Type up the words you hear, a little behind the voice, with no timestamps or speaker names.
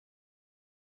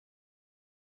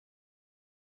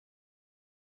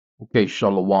Okay,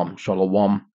 shalom,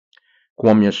 shalom.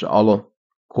 Kwam Yasha'Allah,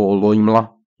 Koloimla,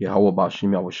 YAHAWAH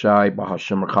BAHASHAM YAHAWASHI,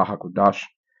 Bahashem Hakodash.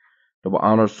 Double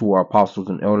honors to our apostles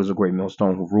and elders of Great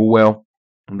Millstone who rule well,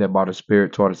 and that by the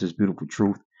Spirit taught us this beautiful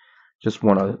truth. Just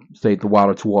want to say the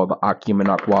water to all the Akim and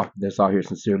Akwa that's out here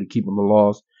sincerely keeping the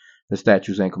laws, the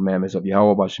statutes, and commandments of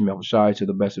YAHAWAH BAHASHAM YAHAWASHI to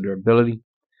the best of their ability.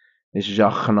 This is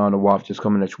Yachanan the Waf just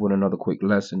coming at you with another quick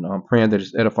lesson. I'm praying that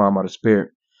it's edifying by the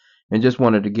Spirit. And just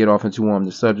wanted to get off into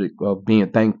the subject of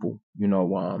being thankful,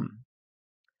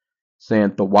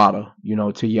 saying Thawada,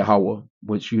 to Yahweh,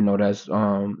 which that's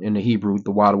in the Hebrew,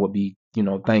 Thawada would be,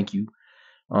 thank you.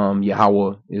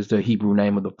 Yahweh is the Hebrew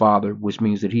name of the Father, which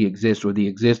means that he exists or the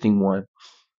existing one.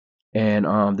 And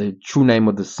the true name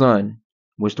of the Son,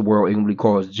 which the world ignorantly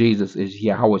calls Jesus, is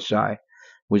Yahawashi,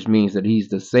 which means that he's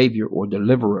the Savior or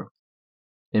deliverer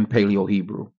in Paleo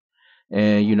Hebrew.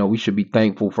 And we should be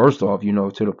thankful first off, to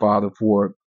the Father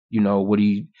for, what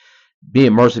he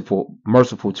being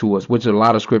merciful to us, which a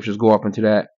lot of scriptures go up into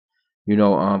that,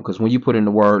 because when you put in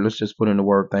the word, let's just put in the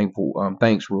word thankful,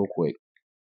 thanks real quick.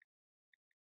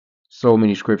 So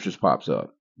many scriptures pops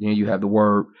up. Then you have the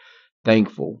word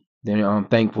thankful. Then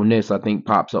thankfulness I think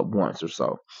pops up once or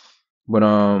so. But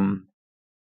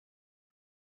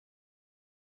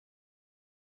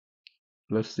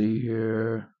let's see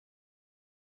here.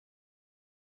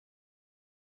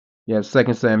 Yeah,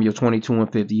 2 Samuel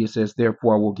 22:50. It says,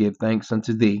 "Therefore I will give thanks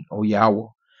unto thee, O Yahweh,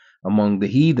 among the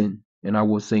heathen, and I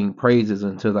will sing praises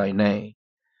unto thy name."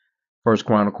 First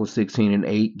Chronicles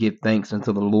 16:8. "Give thanks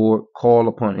unto the Lord, call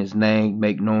upon his name,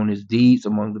 make known his deeds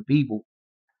among the people."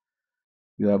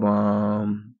 You have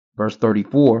verse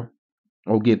 34.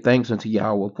 "Oh, give thanks unto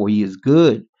Yahweh, for he is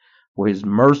good, for his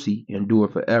mercy endure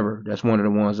forever." That's one of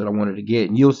the ones that I wanted to get.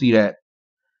 And you'll see that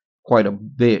quite a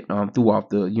bit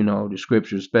throughout the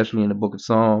scriptures, especially in the book of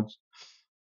Psalms.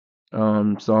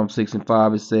 Psalm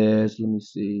 6:5, it says, let me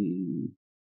see.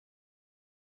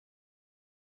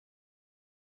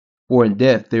 "For in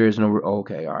death there is no,"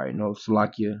 okay, all right, no,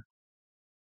 Salakia.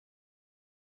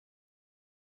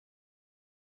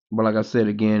 But like I said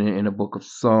again, in the book of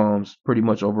Psalms, pretty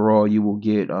much overall you will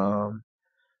get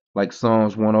like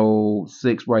Psalms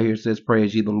 106 right here says,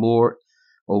 "Praise ye the Lord.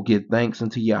 Oh, give thanks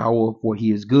unto Yahweh, for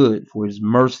he is good, for his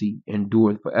mercy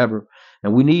endureth forever."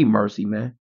 And we need mercy,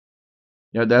 man.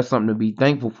 That's something to be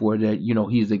thankful for, that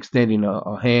he's extending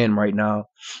a hand right now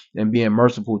and being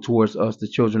merciful towards us, the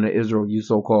children of Israel, you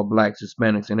so-called blacks,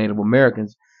 Hispanics, and Native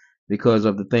Americans, because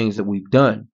of the things that we've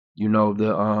done.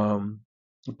 The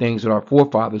things that our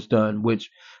forefathers done, which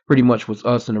pretty much was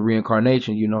us in the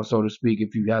reincarnation, so to speak,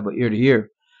 if you have an ear to hear.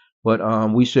 But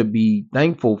we should be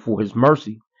thankful for his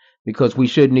mercy, because we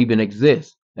shouldn't even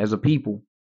exist as a people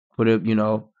for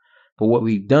for what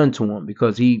we've done to him,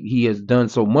 because he has done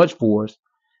so much for us.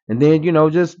 And then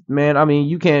just, man, I mean,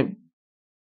 you can't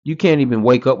even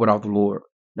wake up without the Lord.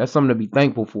 That's something to be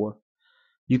thankful for.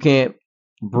 You can't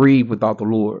breathe without the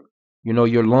Lord.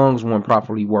 Your lungs won't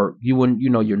properly work. You wouldn't,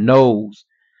 your nose,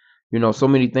 so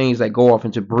many things that go off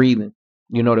into breathing,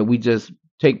 that we just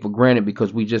take for granted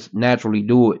because we just naturally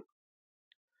do it.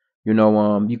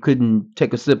 You couldn't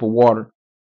take a sip of water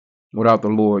without the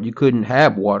Lord. You couldn't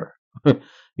have water,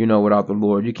 without the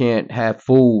Lord. You can't have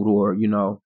food, or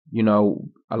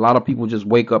a lot of people just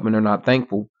wake up and they're not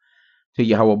thankful to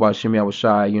YAHAWAH BAHASHAM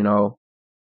YAHAWASHI.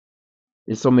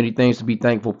 There's so many things to be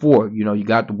thankful for. You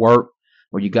got to work,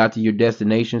 or you got to your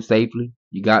destination safely.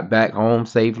 You got back home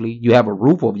safely. You have a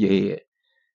roof over your head.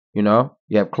 You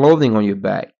have clothing on your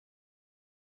back.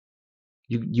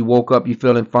 You woke up, you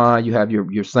feeling fine. You have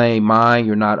your same mind.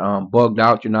 You're not bugged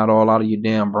out. You're not all out of your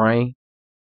damn brain.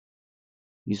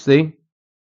 You see?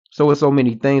 So it's so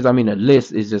many things. I mean, a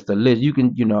list is just a list. You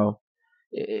can,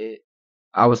 eh,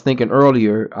 I was thinking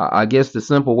earlier, I guess the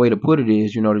simple way to put it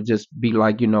is, to just be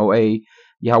like, hey,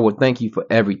 Yahweh, thank you for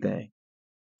everything.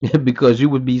 Because you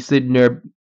would be sitting there,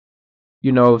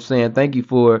 saying thank you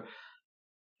for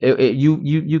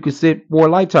you could sit for a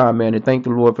lifetime, man, and thank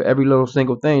the Lord for every little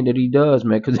single thing that he does,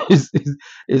 man, because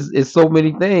it's so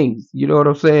many things. You know what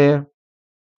I'm saying?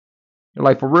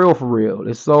 Like, for real, for real.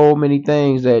 There's so many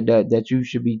things that you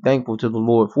should be thankful to the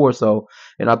Lord for. So,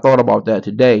 and I thought about that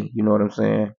today. You know what I'm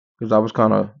saying? Because I was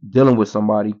kind of dealing with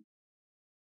somebody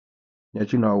that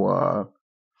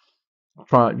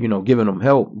trying, giving them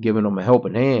help, giving them a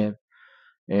helping hand,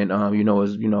 and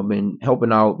has been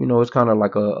helping out. It's kind of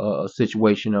like a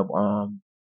situation of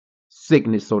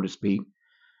sickness, so to speak,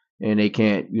 and they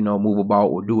can't move about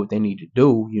or do what they need to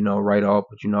do right off.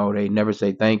 But they never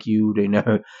say thank you. They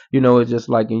never it's just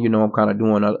like, I'm kind of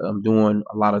doing I'm doing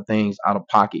a lot of things out of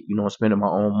pocket, spending my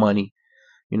own money,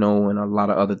 and a lot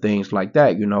of other things like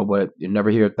that, but you never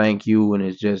hear thank you. And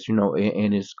it's just,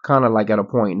 and it's kind of like at a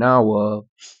point now of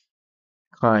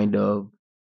kind of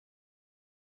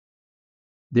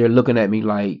they're looking at me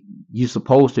like you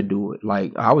supposed to do it.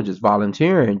 Like I was just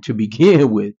volunteering to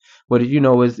begin with, but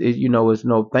it's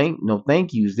no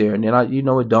thank yous there. And then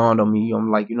it dawned on me. I'm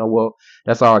like, well,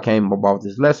 that's how I came about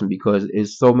this lesson because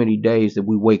it's so many days that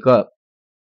we wake up.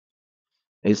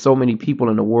 There's so many people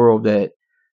in the world that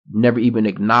never even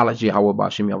acknowledge YAHAWAH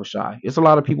BAHASHAM YAHAWASHI. It's a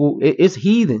lot of people. It's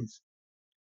heathens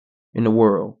in the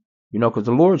world, because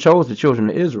the Lord chose the children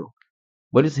of Israel.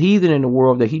 But it's heathen in the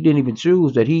world that he didn't even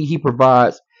choose, that he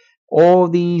provides all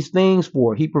these things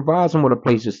for. He provides them with a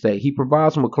place to stay. He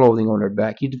provides them with clothing on their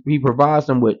back. He provides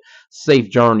them with safe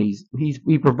journeys.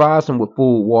 He provides them with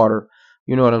food, water.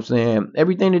 You know what I'm saying?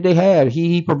 Everything that they have,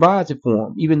 he provides it for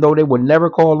them, even though they would never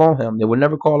call on him. They would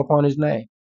never call upon his name.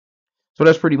 So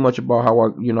that's pretty much about how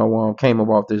I, came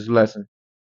about this lesson.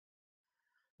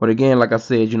 But again, like I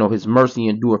said, his mercy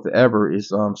endureth forever. Is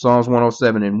Psalms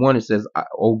 107:1. It says,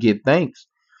 "Oh, give thanks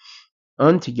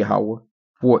unto Yahweh,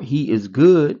 for he is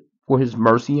good, for his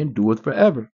mercy endureth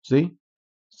forever." See,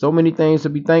 so many things to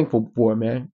be thankful for,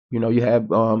 man. You have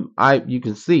you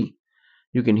can see,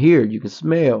 you can hear, you can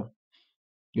smell.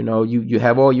 You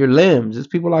have all your limbs. There's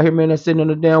people out here, man, that's sitting in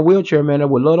a damn wheelchair, man, that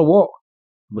would love to walk,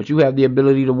 but you have the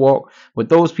ability to walk. But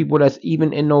those people that's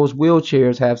even in those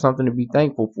wheelchairs have something to be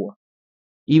thankful for.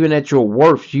 Even at your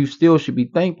worst, you still should be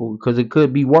thankful because it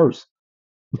could be worse.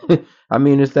 I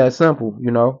mean, it's that simple.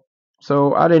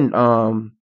 So I didn't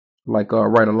write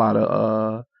a lot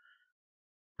of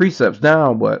precepts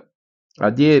down, but I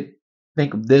did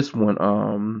think of this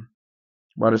one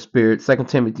by the Spirit, 2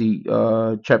 Timothy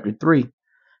chapter 3.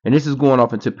 And this is going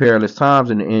off into perilous times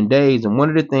in the end days. And one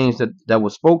of the things that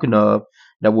was spoken of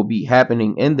that will be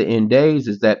happening in the end days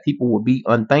is that people will be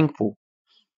unthankful.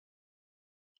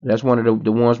 That's one of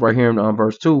the ones right here in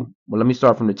verse 2. Well, let me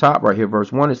start from the top right here.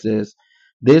 Verse 1, it says,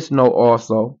 "This know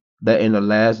also, that in the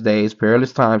last days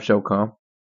perilous times shall come.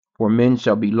 For men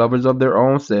shall be lovers of their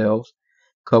own selves,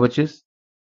 covetous,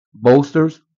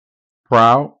 boasters,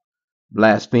 proud,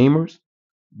 blasphemers,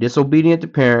 disobedient to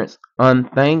parents,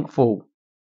 unthankful."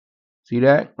 See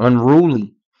that?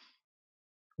 "Unruly,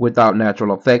 without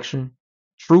natural affection,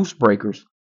 truce breakers,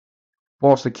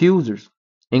 false accusers,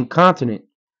 incontinent,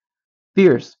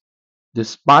 fierce,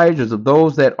 despisers of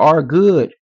those that are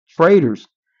good, traitors,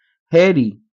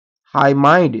 heady, high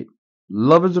minded,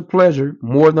 lovers of pleasure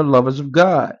more than lovers of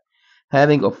God,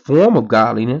 having a form of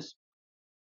godliness,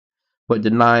 but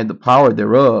denying the power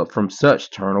thereof. From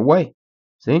such turn away."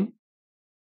 See?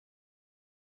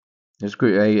 It's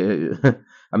great.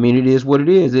 I mean, it is what it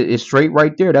is. It's straight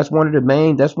right there. That's one of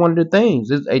the things.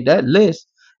 That list,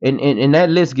 and that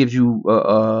list gives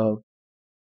you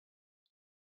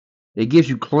it gives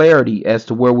you clarity as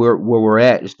to where we're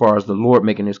at as far as the Lord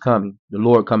making his coming, the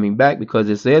Lord coming back, because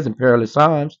it says in perilous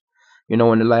times, in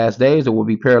the last days there will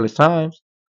be perilous times.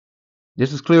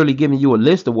 This is clearly giving you a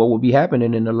list of what will be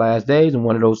happening in the last days, and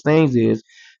one of those things is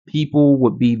people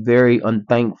would be very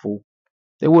unthankful.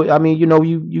 They would. I mean,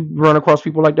 you run across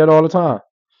people like that all the time.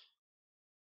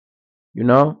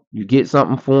 You get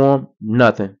something for them,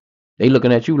 nothing. They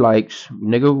looking at you like,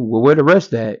 nigga, well, where the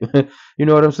rest at? You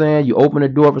know what I'm saying? You open the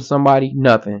door for somebody,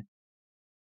 nothing.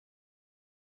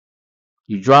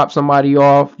 You drop somebody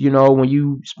off, when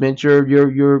you spent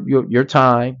your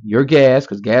time, your gas,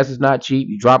 because gas is not cheap.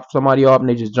 You drop somebody off and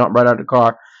they just jump right out of the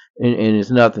car, and it's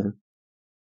nothing.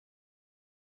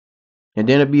 And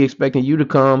then it'd be expecting you to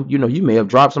come. You may have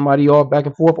dropped somebody off back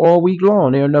and forth all week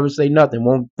long. They'll never say nothing.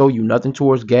 Won't throw you nothing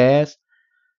towards gas.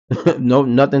 No,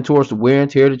 nothing towards the wear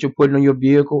and tear that you're putting on your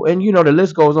vehicle. And the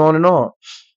list goes on and on.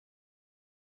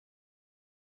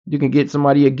 You can get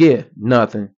somebody a gift,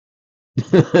 nothing.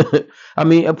 I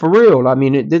mean, for real. I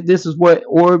mean, this is what,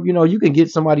 or you can get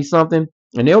somebody something,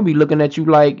 and they'll be looking at you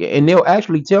like, and they'll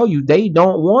actually tell you they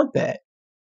don't want that,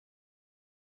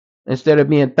 instead of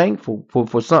being thankful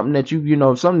for something that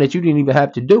something that you didn't even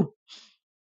have to do.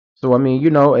 So I mean,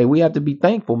 hey, we have to be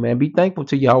thankful, man. Be thankful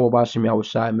to YAHAWAH BAHASHAM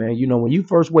YAHAWASHI, man. When you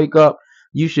first wake up,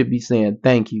 you should be saying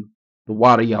thank you. The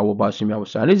water YAHAWAH BAHASHAM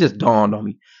YAHAWASHI. And it just dawned on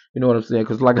me. You know what I'm saying?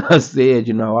 Because like I said,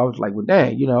 I was like, well,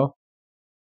 dang, you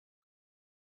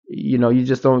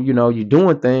just don't, you're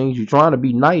doing things, you're trying to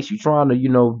be nice, you're trying to,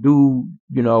 do,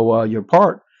 your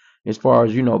part as far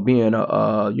as, being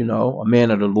a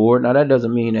man of the Lord. Now that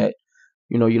doesn't mean that,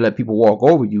 you let people walk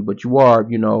over you, but you are,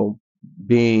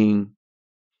 being,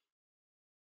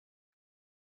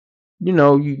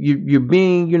 you're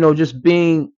being, just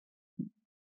being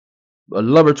a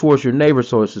lover towards your neighbor,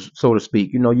 so to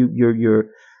speak. You're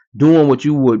doing what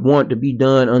you would want to be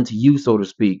done unto you, so to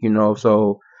speak.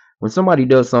 So when somebody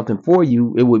does something for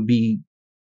you, it would be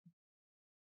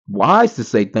wise to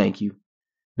say thank you,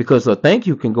 because a thank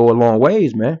you can go a long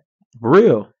ways, man. For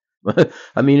real.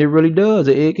 I mean, it really does.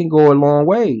 It can go a long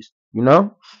ways.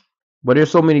 But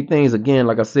there's so many things, again,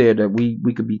 like I said, that we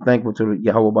could be thankful to the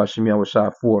Yahawah Bahashem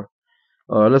Yahawashi for.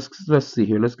 Let's see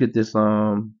here. Let's get this.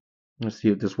 Let's see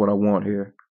if this is what I want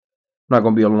here. Not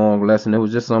gonna be a long lesson. It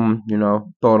was just some,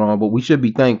 thought on. But we should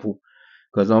be thankful,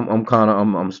 because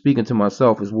I'm speaking to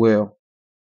myself as well.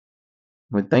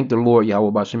 And thank the Lord,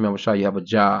 Yahweh Bashem Yahawashi, you have a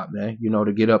job, man.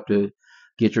 To get up to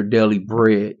get your daily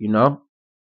bread.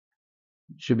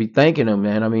 Should be thanking him,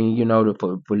 man. I mean,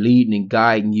 for leading and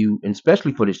guiding you, and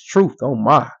especially for this truth. Oh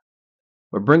my.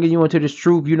 For bringing you into this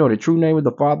truth, the true name of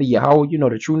the Father, Yahweh,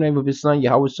 the true name of his Son,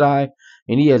 Yahweh Shai,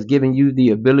 and he has given you the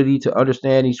ability to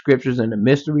understand these scriptures and the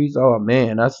mysteries. Oh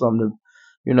man, that's something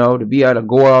to be able to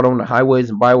go out on the highways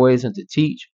and byways and to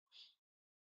teach.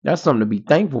 That's something to be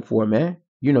thankful for, man.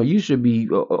 You should be,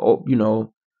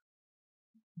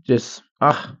 just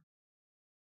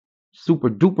super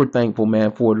duper thankful,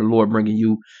 man, for the Lord bringing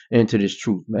you into this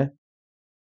truth, man.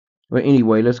 But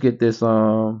anyway, let's get this.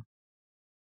 1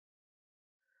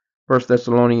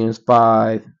 Thessalonians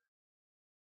 5.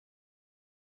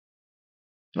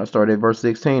 I started at verse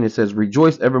 16. It says,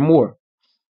 "Rejoice evermore,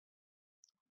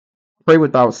 pray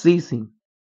without ceasing,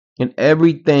 in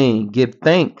everything give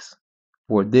thanks,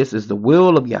 for this is the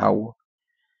will of Yahweh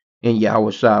and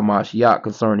Yahweh Shai Mashiach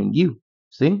concerning you."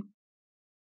 See?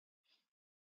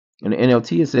 In the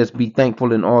NLT, it says, "Be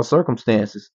thankful in all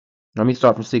circumstances." Let me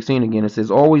start from 16 again. It says,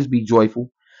 "Always be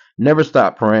joyful, never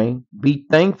stop praying, be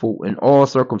thankful in all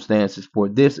circumstances, for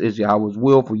this is Yahweh's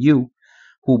will for you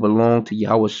who belong to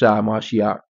Yahweh Shai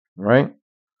Mashiach." Right?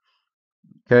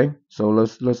 Okay, so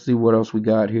let's see what else we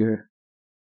got here.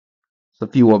 It's a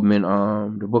few of them in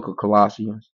the book of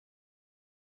Colossians,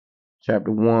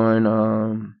 chapter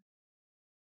 1.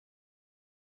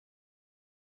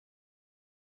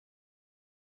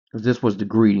 Because this was the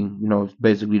greeting, it's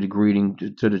basically the greeting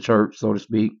to the church, so to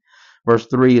speak. Verse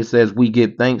 3, it says, "We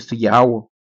give thanks to Yahweh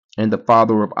and the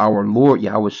Father of our Lord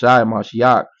Yahweh Shai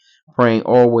Mashiach, praying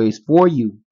always for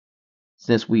you,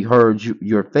 since we heard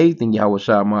your faith in Yahweh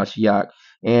Shai Mashiach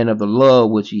and of the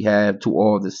love which ye have to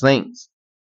all the saints."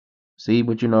 See,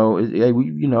 but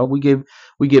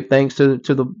we give thanks to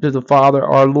the Father,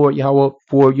 our Lord Yahweh,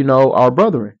 for our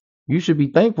brethren. You should be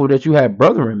thankful that you have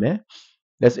brethren, man,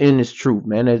 that's in this truth,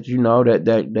 man.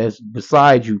 That's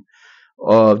beside you,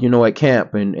 at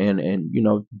camp,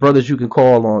 and brothers you can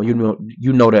call on.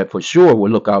 That for sure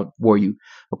will look out for you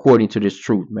according to this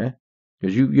truth, man.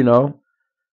 Because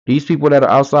these people that are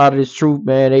outside of this truth,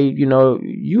 man,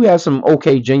 you have some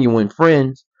okay, genuine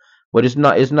friends, but it's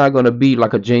not gonna be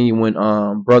like a genuine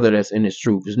brother that's in this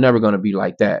truth. It's never gonna be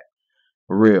like that,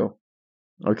 for real.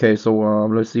 Okay, so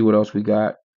let's see what else we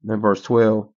got. Then verse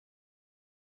 12.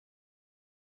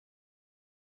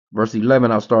 Verse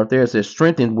 11, I'll start there. It says,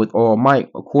 "Strengthened with all might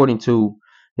according to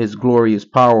his glorious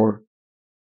power."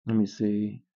 Let me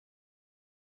see.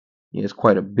 Yeah, it's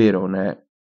quite a bit on that.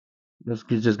 Just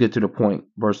get to the point.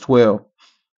 Verse 12.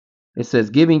 It says,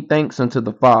 "Giving thanks unto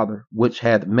the Father, which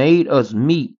hath made us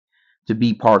meet to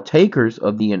be partakers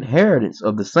of the inheritance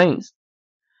of the saints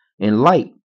in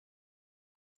light,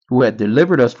 who hath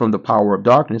delivered us from the power of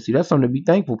darkness." See, that's something to be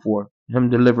thankful for. Him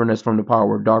delivering us from the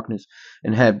power of darkness,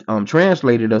 and have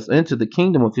translated us into the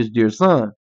kingdom of his dear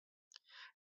Son,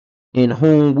 in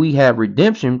whom we have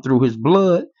redemption through his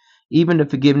blood, even the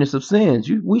forgiveness of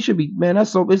sins. We should be, man,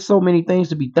 it's so many things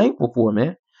to be thankful for,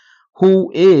 man.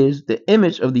 Who is the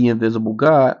image of the invisible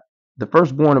God, the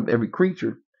firstborn of every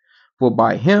creature. For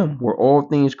by him were all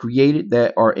things created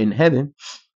that are in heaven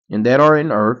and that are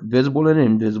in earth, visible and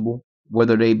invisible,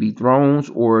 whether they be thrones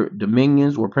or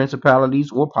dominions or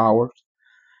principalities or powers.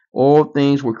 All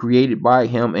things were created by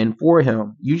him and for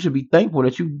him. You should be thankful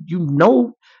that you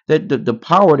know that the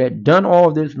power that done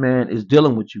all this, man, is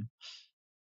dealing with you.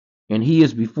 And he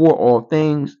is before all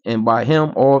things, and by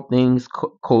him all things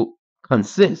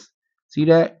consist. See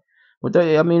that? But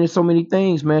I mean, there's so many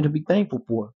things, man, to be thankful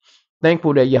for.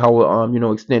 Thankful that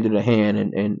Yahweh, extended a hand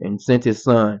and sent his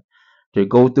son to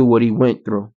go through what he went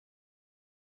through.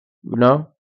 You know,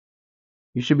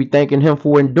 you should be thanking him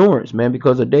for endurance, man,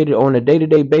 because on a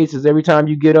day-to-day basis, every time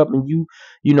you get up and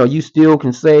you still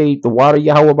can say the water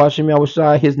Yahweh Bashem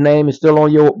Yahawashi, his name is still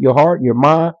on your heart and your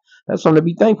mind. That's something to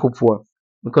be thankful for,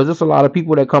 because there's a lot of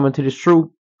people that come into this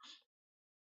truth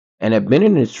and have been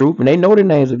in this truth, and they know the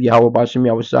names of Yahweh Bashem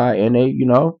Yahawashi, and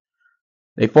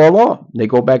they fall off. They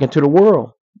go back into the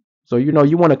world. So you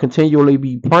want to continually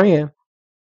be praying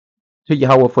to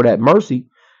Yahweh for that mercy,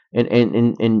 and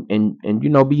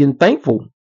being thankful,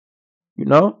 you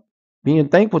know, being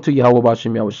thankful to Yahweh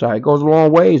Bahashem Yahawashi. It goes a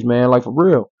long ways, man, like for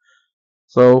real.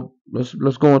 So let's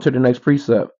go into the next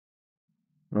precept.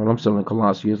 Well, I'm still in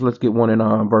Colossians. Let's get one in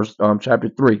verse chapter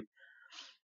 3,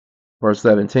 verse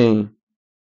 17.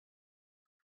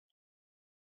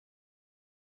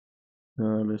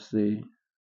 Let's see.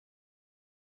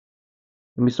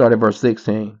 Let me start at verse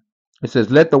 16. It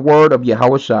says, "Let the word of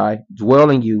Yahawashi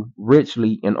dwell in you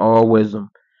richly in all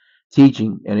wisdom,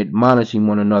 teaching and admonishing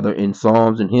one another in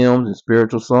psalms and hymns and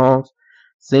spiritual songs,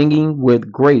 singing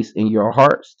with grace in your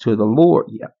hearts to the Lord."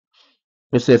 Yeah.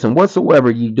 It says, "And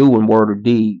whatsoever ye do in word or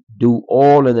deed, do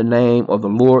all in the name of the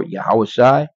Lord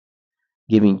Yahawashi,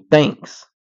 giving thanks,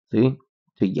 see,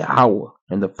 to Yahweh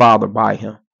and the Father by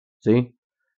him." See?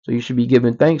 So you should be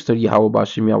giving thanks to Yahweh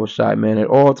Bahashem Yahawashi, man, at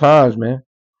all times, man.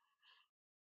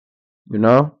 You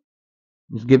know?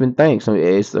 It's giving thanks. So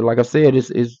it's like I said,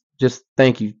 it's just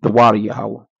thank you, the water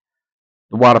Yahweh.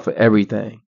 The water for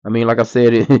everything. I mean, like I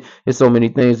said, it's so many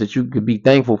things that you could be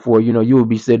thankful for. You know, you would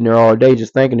be sitting there all day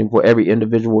just thanking him for every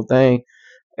individual thing.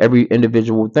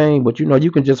 But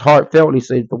you can just heartfeltly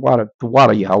say the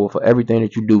water, Yahweh, for everything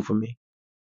that you do for me.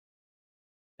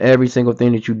 Every single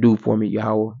thing that you do for me,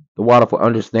 Yahweh. The water for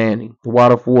understanding. The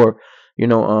water for,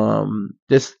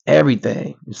 just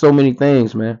everything. So many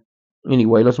things, man.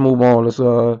 Anyway, let's move on.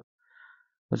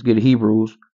 Let's get to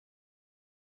Hebrews.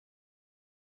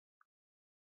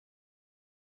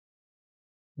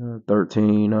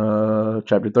 13,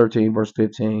 chapter 13, verse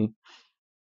 15.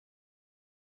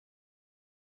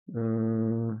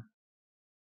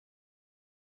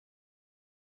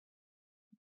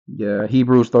 Yeah,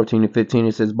 Hebrews 13 and 15,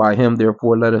 it says, "By him,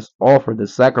 therefore, let us offer the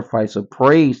sacrifice of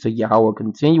praise to Yahweh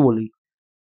continually.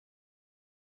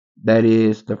 That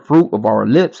is the fruit of our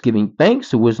lips, giving thanks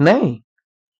to his name."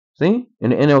 See?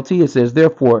 In the NLT, it says,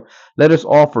 "Therefore, let us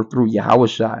offer through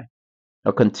Yahawashi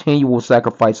a continual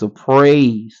sacrifice of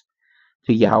praise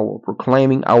to Yahweh,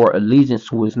 proclaiming our allegiance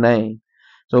to his name."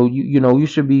 So, you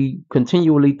should be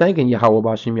continually thanking Yahweh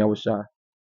Bashim Yahawashi.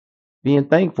 Being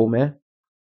thankful, man.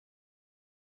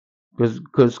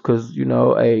 Because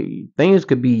things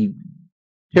could be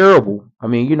terrible. I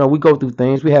mean, we go through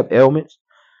things. We have ailments,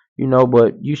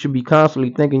 but you should be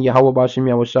constantly thanking Yahweh Bashim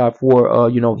Yahawashi for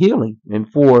healing and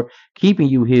for keeping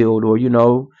you healed, or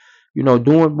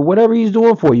doing whatever he's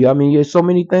doing for you. I mean, there's so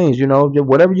many things, just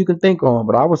whatever you can think on.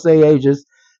 But I would say, hey, just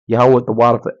Yahweh the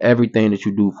water for everything that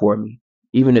you do for me.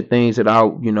 Even the things that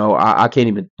I can't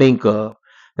even think of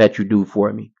that you do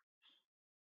for me.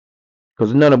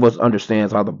 Because none of us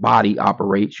understands how the body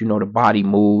operates. The body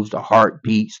moves, the heart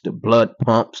beats, the blood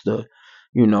pumps, the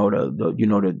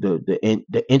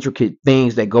intricate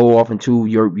things that go off into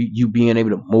you being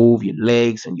able to move your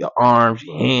legs and your arms,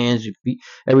 your hands, your feet,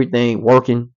 everything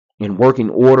working in working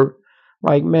order.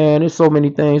 Like, man, there's so many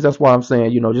things. That's why I'm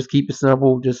saying, just keep it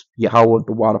simple. Just Yahweh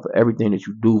the water for everything that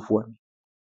you do for me.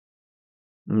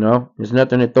 There's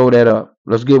nothing to throw that up.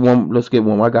 Let's get one. Let's get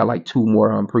one. I got like two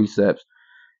more precepts.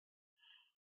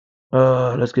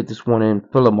 Let's get this one in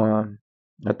Philemon.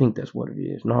 I think that's what it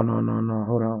is. No, no, no, no.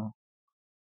 Hold on.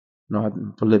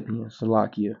 No, Philippians,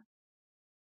 Salakia.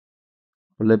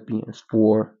 Philippians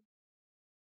 4,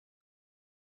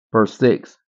 verse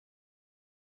 6.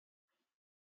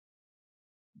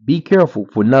 "Be careful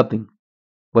for nothing,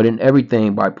 but in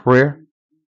everything by prayer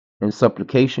and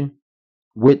supplication,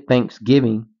 with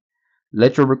thanksgiving,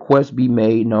 let your requests be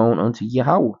made known unto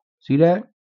Yahweh." See that?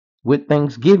 With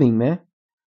thanksgiving, man.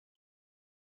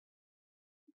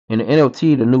 In the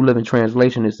NLT, the New Living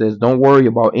Translation, it says, "Don't worry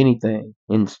about anything.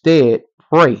 Instead,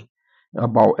 pray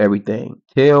about everything.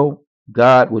 Tell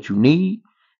God what you need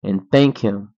and thank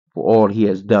him for all he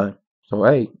has done." So,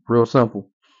 hey, real simple.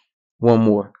 One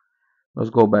more. Let's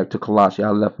go back to Colossians.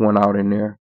 I left one out in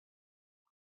there.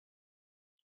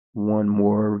 One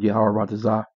more. Yahweh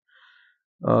Ratazah.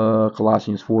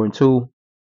 Colossians 4 and 2.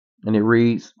 And it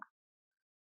reads,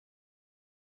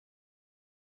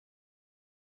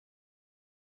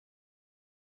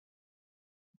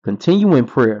 "Continue in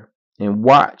prayer and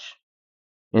watch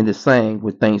in the same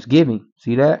with thanksgiving."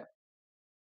 See that?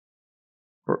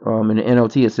 In the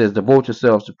NLT, it says, "Devote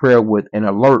yourselves to prayer with an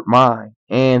alert mind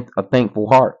and a thankful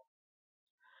heart.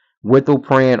 Withal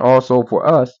praying also for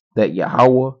us, that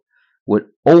Yahweh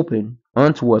would open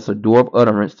unto us a door of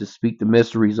utterance to speak the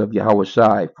mysteries of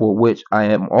Yahawashi, for which I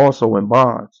am also in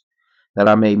bonds, that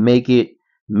I may make it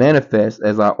manifest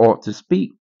as I ought to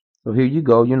speak." So here you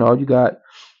go. You got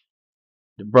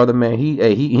the brother, man.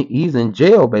 He's in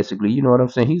jail, basically. You know what I'm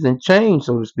saying? He's in chains,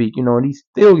 so to speak. And he's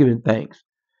still giving thanks.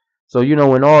 So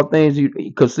in all things, you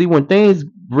because see when things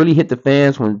really hit the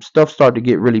fans, when stuff start to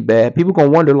get really bad, people gonna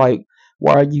wonder like,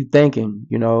 why are you thinking?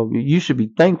 You should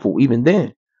be thankful even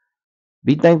then.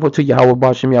 Be thankful to YAHAWAH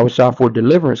BAHASHAM YAHAWASHI for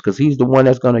deliverance, because He's the one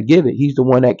that's gonna give it. He's the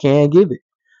one that can give it.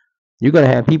 You're gonna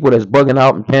have people that's bugging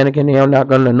out and panicking. They're not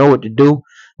gonna know what to do,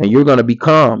 and you're gonna be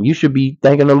calm. You should be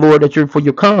thanking the Lord that you're for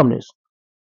your calmness.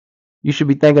 You should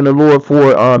be thanking the Lord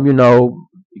for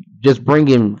just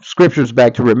bringing scriptures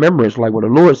back to remembrance, like what the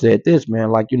Lord said. This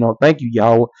man, like thank you,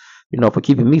 Yahweh, for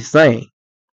keeping me sane,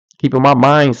 keeping my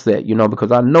mindset,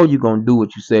 because I know you're gonna do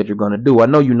what you said you're gonna do. I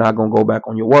know you're not gonna go back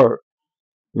on your word.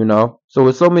 So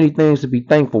it's so many things to be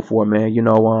thankful for, man.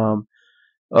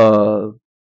 Uh,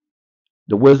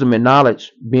 the wisdom and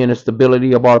knowledge being the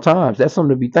stability of our times. That's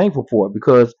something to be thankful for,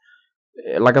 because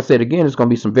like I said again, it's going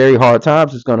to be some very hard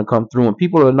times it's going to come through, and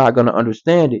people are not going to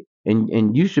understand it,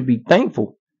 and you should be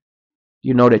thankful,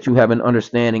 that you have an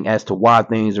understanding as to why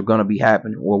things are going to be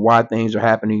happening, or why things are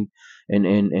happening,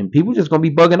 and people just going to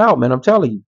be bugging out, man. I'm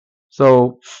telling you.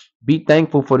 So be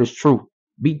thankful for this truth.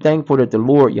 Be thankful that the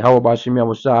Lord Yahawah BaHaSham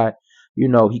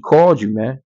YAHAWASHI, He called you,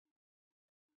 man,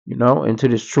 into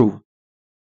this truth.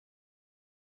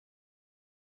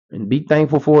 And be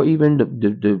thankful for even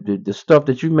the stuff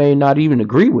that you may not even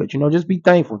agree with. Just be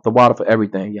thankful. The water for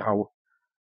everything, Yahweh.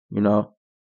 You know,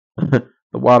 the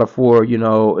water for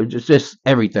just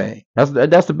everything. That's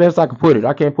the best I can put it.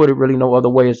 I can't put it really no other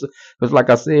way. It's because, like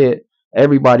I said,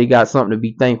 everybody got something to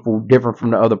be thankful, different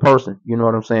from the other person. You know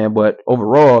what I'm saying? But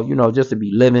overall, just to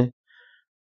be living,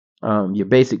 your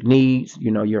basic needs.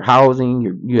 Your housing,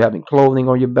 you having clothing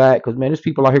on your back. Because man, there's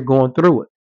people out here going through it.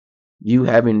 You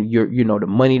having the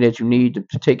money that you need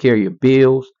to take care of your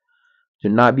bills, to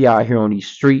not be out here on these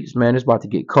streets, man. It's about to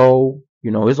get cold.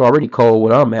 It's already cold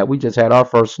where I'm at. We just had our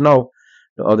first snow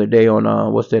the other day on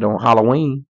on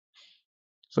Halloween.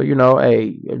 So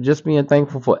hey, just being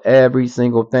thankful for every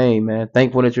single thing, man.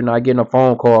 Thankful that you're not getting a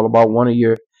phone call about one of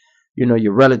your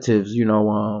relatives,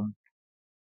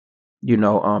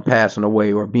 passing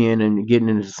away, or being and getting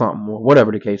into something, or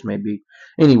whatever the case may be.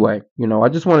 Anyway, I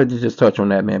just wanted to just touch on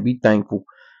that, man. Be thankful.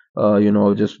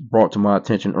 Just brought to my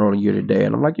attention earlier today,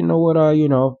 and I'm like, what,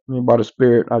 by the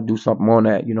Spirit, I'll do something on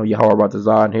that. Yahweh about to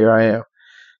and here I am.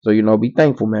 So, be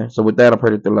thankful, man. So with that, I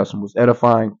pray that the lesson was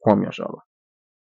edifying. Kwame Yashala.